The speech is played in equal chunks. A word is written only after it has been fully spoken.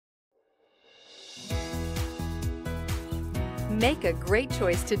Make a great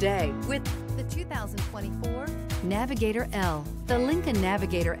choice today with the 2024 Navigator L. The Lincoln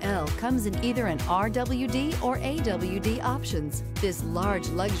Navigator L comes in either an RWD or AWD options. This large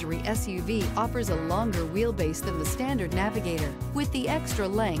luxury SUV offers a longer wheelbase than the standard Navigator. With the extra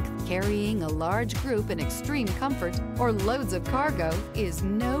length, carrying a large group in extreme comfort or loads of cargo is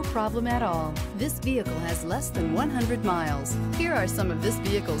no problem at all. This vehicle has less than 100 miles. Here are some of this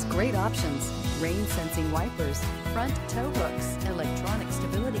vehicle's great options: rain sensing wipers, front tow hooks, electronic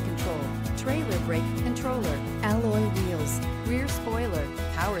stability control, trailer brake controller, alloy wheels, rear spoiler,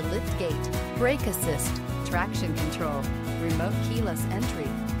 power lift gate, brake assist, traction control, remote keyless entry.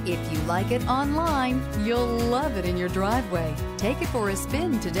 If you like it online, you'll love it in your driveway. Take it for a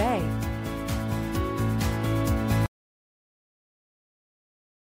spin today.